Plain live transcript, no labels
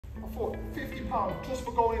I thought £50 just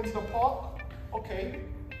for going into the park, okay.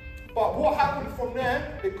 But what happened from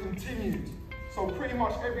there, it continued. So pretty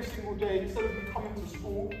much every single day, instead of me coming to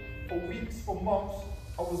school for weeks, for months,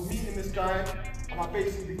 I was meeting this guy and I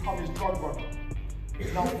basically become his drug runner.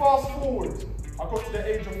 Now fast forward, I got to the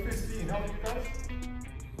age of 15. How many guys?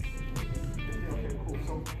 15, okay, cool.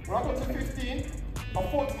 So when I got to 15, I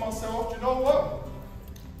thought to myself, you know what?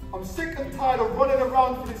 I'm sick and tired of running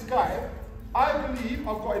around for this guy. I believe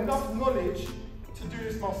I've got enough knowledge to do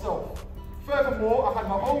this myself. Furthermore, I had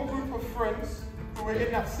my own group of friends who were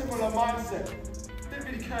in that similar mindset. Didn't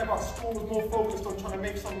really care about school, was more focused on trying to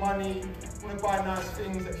make some money, want to buy nice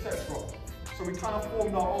things, etc. So we kind of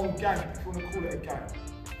formed our own gang, if you want to call it a gang.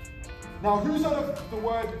 Now, who's heard of the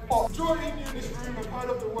word ops? Majority of you in this room have heard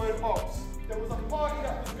of the word ops. There was a party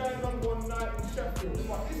that was going on one night in Sheffield,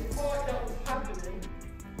 but this party that was happening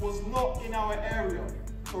was not in our area.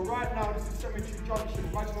 So right now, this is Cemetery Junction.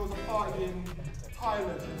 Imagine there was a party in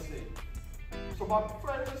Thailand, let's say. So my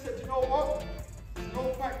friend said, you know what? There's no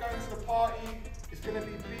point going to the party. It's going to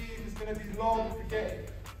be big, it's going to be long, forget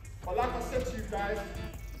it. But like I said to you guys,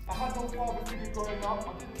 I had no father figure growing up.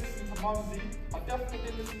 I didn't listen to mumsy. I definitely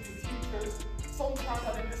didn't listen to teachers. Sometimes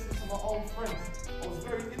I didn't listen to my own friends. I was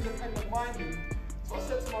very independent minded. So I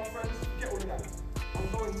said to my friends, forget all of that. I'm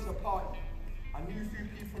going to the party. I knew a few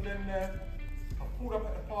people in there. I pulled up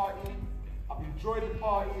at the party. I've enjoyed the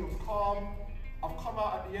party, it was calm. I've come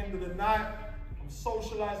out at the end of the night. I'm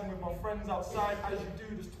socializing with my friends outside, as you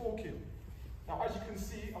do, just talking. Now, as you can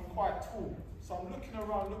see, I'm quite tall. So I'm looking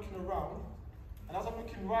around, and as I'm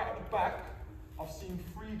looking right at the back, I've seen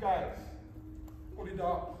 3 guys. Pulled it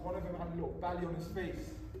up, one of them had a little belly on his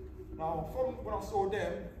face. Now, from when I saw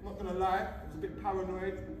them, not gonna lie, I was a bit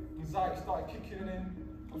paranoid, anxiety started kicking in.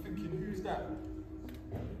 I'm thinking, who's that?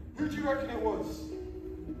 Who do you reckon it was?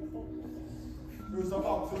 It was an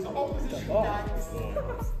opposition gang.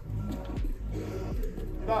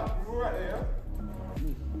 That, you alright there, yeah?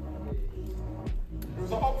 It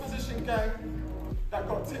was an opposition gang that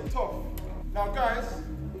got tipped off. Now guys,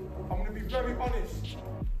 I'm going to be very honest.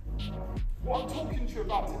 What I'm talking to you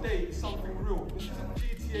about today is something real. This isn't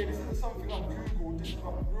GTA, this isn't something on Google, this is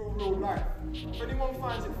about real life. If anyone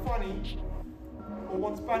finds it funny or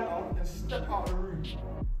wants banter, then step out of the room.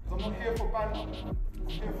 Because I'm not here for banter. I'm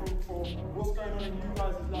here for what's going on in you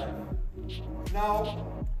guys' life.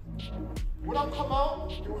 Now, when I come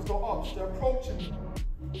out, it was the ops, they're approaching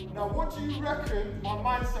me. Now, what do you reckon my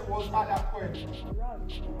mindset was at that point?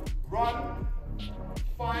 Run,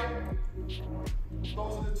 fight.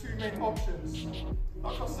 Those are the 2 main options.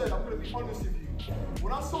 Like I said, I'm going to be honest with you.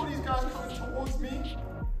 When I saw these guys coming towards me,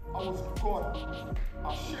 I was gone.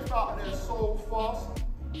 I shipped out of there so fast.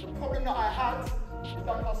 The problem that I had is,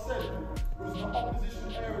 like I said, it was an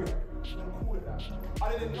opposition area. Don't call it that.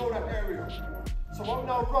 I didn't know that area. So I'm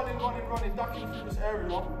now running, ducking through this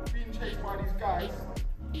area, being chased by these guys.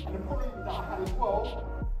 And the problem that I had as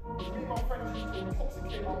well was me and my friends used to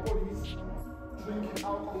intoxicate our bodies, drinking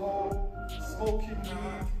alcohol, smoking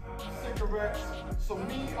weed, cigarettes. So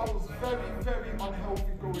me, I was very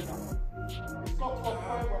unhealthy growing up. It's got to a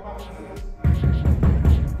point where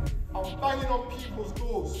I'm banging on people's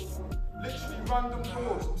doors, literally random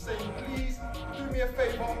doors. I'm saying, please do me a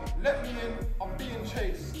favor, let me in, I'm being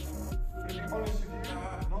chased. To be honest with you,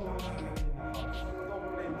 no one wants to let me in the house. I don't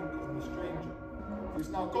blame them because I'm a stranger. It's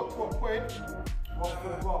now got to a point where I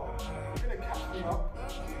thought, well, you're going to catch me up.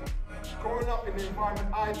 Growing up in the environment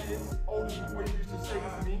I did, older people always used to say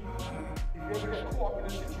to me, if you ever get caught up in a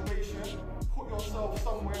situation, put yourself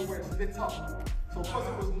somewhere where it's lit up. So because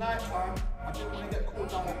it was night time, I didn't want to get caught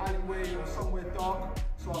down an alleyway or somewhere dark.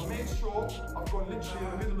 So I made sure I've gone literally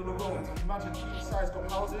in the middle of the road. Imagine each side's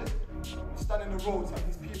got houses. Stand in the road so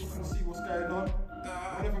these people can see what's going on.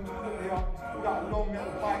 One of them's pulled me up, he's pulled out a long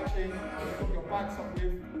metal bike chain, he's got your bikes up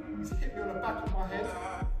with, he's hit me on the back of my head.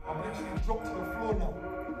 I'm literally dropped to the floor now.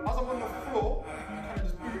 As I'm on the floor, I'm kind of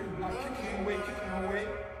just booting, like kicking him away.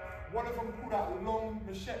 One of them pulled out a long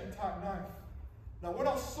machete type knife. Now when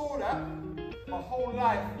I saw that, my whole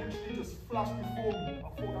life literally just flashed before me. I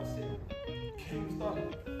thought, that's it. Game's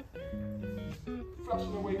done.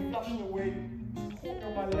 Flashing away, caught me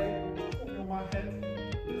on my leg, caught me on my head.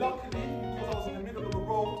 Luckily, because I was in the middle of the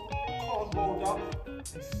road, cars rolled up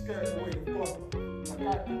and skirted away with God. That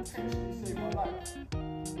guy potentially saved my life.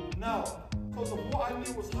 Now, because of what I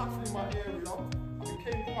knew was happening in my area, I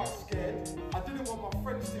became quite scared. I didn't want my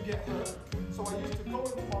friends to get hurt, so I used to go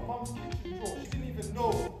into my mum's kitchen drawer. She didn't even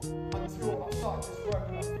know until I started this work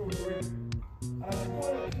and I filled her in. And as I go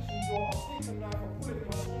in the kitchen drawer, I take a knife, I put it in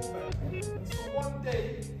my school bag. And so one day,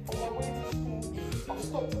 on my way to school, I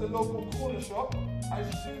stopped at the local corner shop as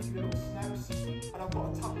you do to your little snaps, and I've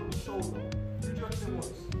got a tap on the shoulder. Who do you reckon it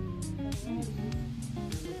was?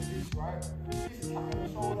 It's the police, right? Police tap on the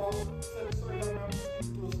shoulder, said, sorry, young man,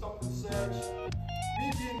 do a stop and search. Me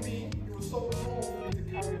being me, it was so normal for me to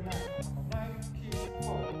carry a knife. Knife, keys,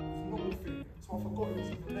 phone, it was a normal thing. So I forgot it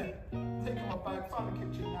was even there. Taking my bag, found the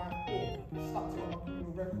kitchen knife, slapped it on my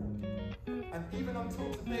criminal record. And even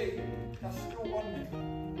until today, that's still on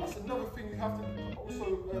me. That's another thing you have to also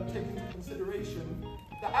take into consideration.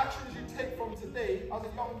 The actions you take from today as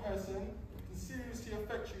a young person can seriously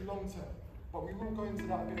affect you long term. But we will go into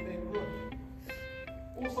that a bit later on.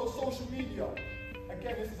 Also, social media.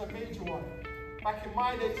 Again, this is a major one. Back in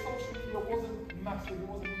my day, social media wasn't massive. It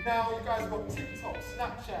wasn't. Now you guys got TikTok,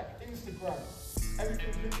 Snapchat, Instagram.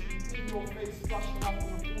 Everything's literally in your face, flashing up on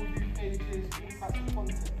all you pages, all types of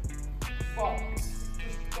content. But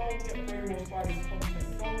just don't get brainwashed by this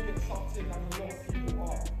content. Don't get sucked in like a lot of people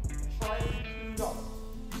are. Try and be clued up.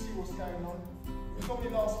 You see what's going on. It was only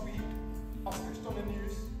last week. I switched on the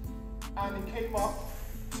news and it came up.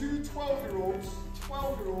 Two 12-year-olds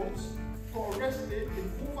got arrested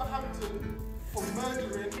in Wolverhampton for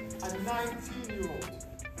murdering a 19-year-old.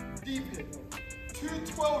 Deep in. Two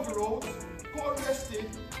 12-year-olds got arrested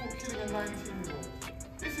for killing a 19-year-old.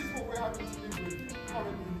 This is what we're having to live with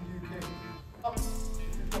currently in the UK.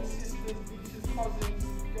 You've got sisters, nieces, cousins,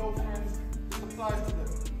 girlfriends, this applies to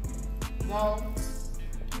them. Now,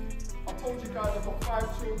 I told you guys I've got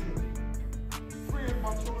 5 children. 3 of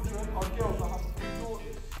my children are girls, I have 3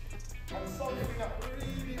 daughters. And something that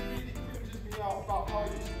really cringes me out about how I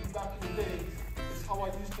used to be back in the days is how I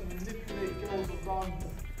used to manipulate girls around me.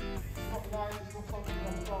 It's not nice, it's not something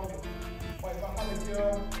I'm proud of. But if I had a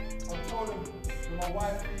girl, I'd tell them, with my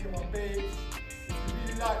wifey and my babes, if you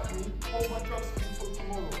really like me, hold my drugs for me till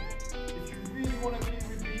tomorrow. If you really want to be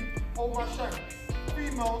with me, hold my shank.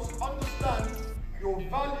 Females, understand your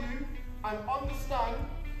value and understand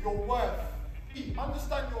your worth.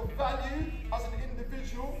 Understand your value as an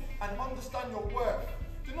individual and understand your worth.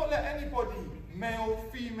 Do not let anybody, male,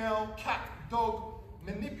 female, cat, dog,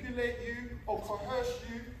 manipulate you or coerce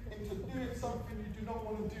you into doing something you do not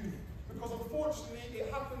want to do. Because unfortunately,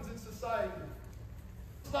 it happens in society.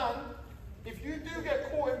 Understand, if you do get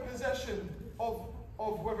caught in possession of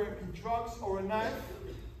whether it be drugs or a knife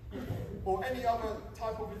or any other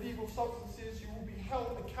type of illegal substances, you will be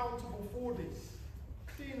held accountable for this.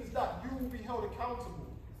 Clean as that, you will be held accountable.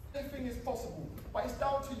 Anything is possible, but it's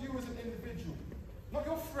down to you as an individual. Not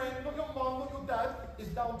your friend, not your mom, not your dad. It's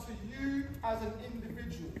down to you as an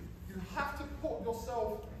individual. You have to put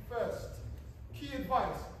yourself first. Key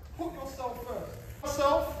advice, put yourself first.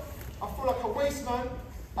 Myself, I feel like a waste man.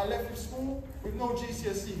 I left school with no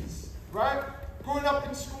GCSEs, right? Growing up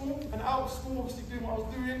in school and out of school, obviously doing what I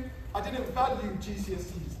was doing, I didn't value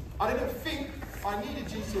GCSEs. I didn't think I needed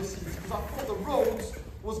GCSEs because I thought the roads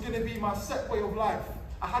was going to be my set way of life.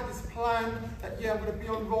 I had this plan that, yeah, I'm going to be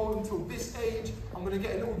on road until this age, I'm going to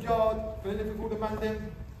get a little yard, going to live with all the man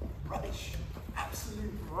then. Rubbish.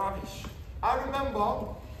 Absolute rubbish. I remember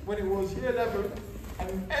when it was year 11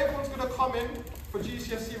 and everyone's going to come in for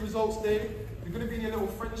GCSE results day. You're going to be in your little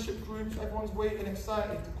friendship groups, everyone's waiting,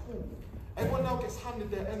 excited, cool. Everyone now gets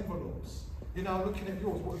handed their envelopes. You're now looking at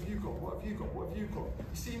yours, what have you got, what have you got, what have you got?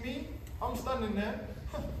 You see me? I'm standing there,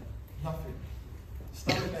 nothing.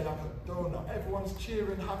 Standing there like a donut. Everyone's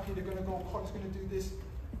cheering, happy, they're going to go, Con's going to do this.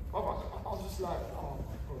 I was just like, oh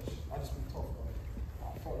my gosh, I just been tough,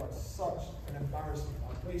 man. I felt like such an embarrassment.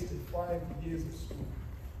 I wasted 5 years of school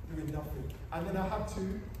doing nothing. And then I had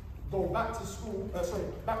to go back to school,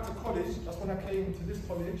 back to college. That's when I came to this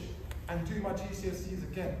college and do my GCSEs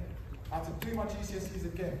again. I had to do my GCSEs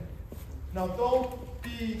again. Now don't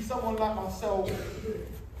be someone like myself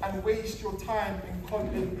and waste your time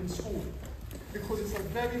in school, because it's a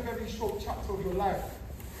very short chapter of your life.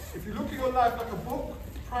 If you look at your life like a book,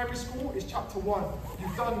 primary school is chapter 1.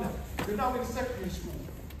 You've done that. You're now in secondary school.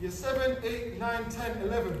 Year 7, 8, 9, 10,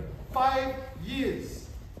 11. 5 years.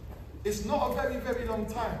 It's not a very long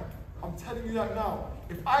time. I'm telling you that now.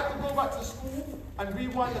 If I could go back to school and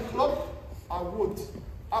rewind the clock, I would.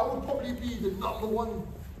 I would probably be the #1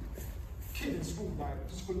 kid in school, like,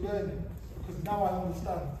 just for learning, because now I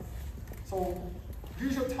understand. So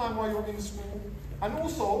use your time while you're in school. And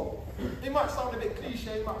also, it might sound a bit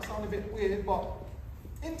cliche, it might sound a bit weird, but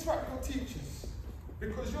interact with your teachers.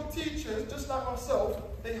 Because your teachers, just like myself,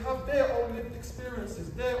 they have their own lived experiences,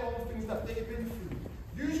 their own things that they've been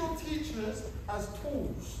through. Use your teachers as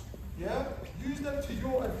tools, yeah? Use them to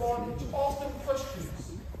your advantage. Ask them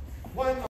questions. Why not?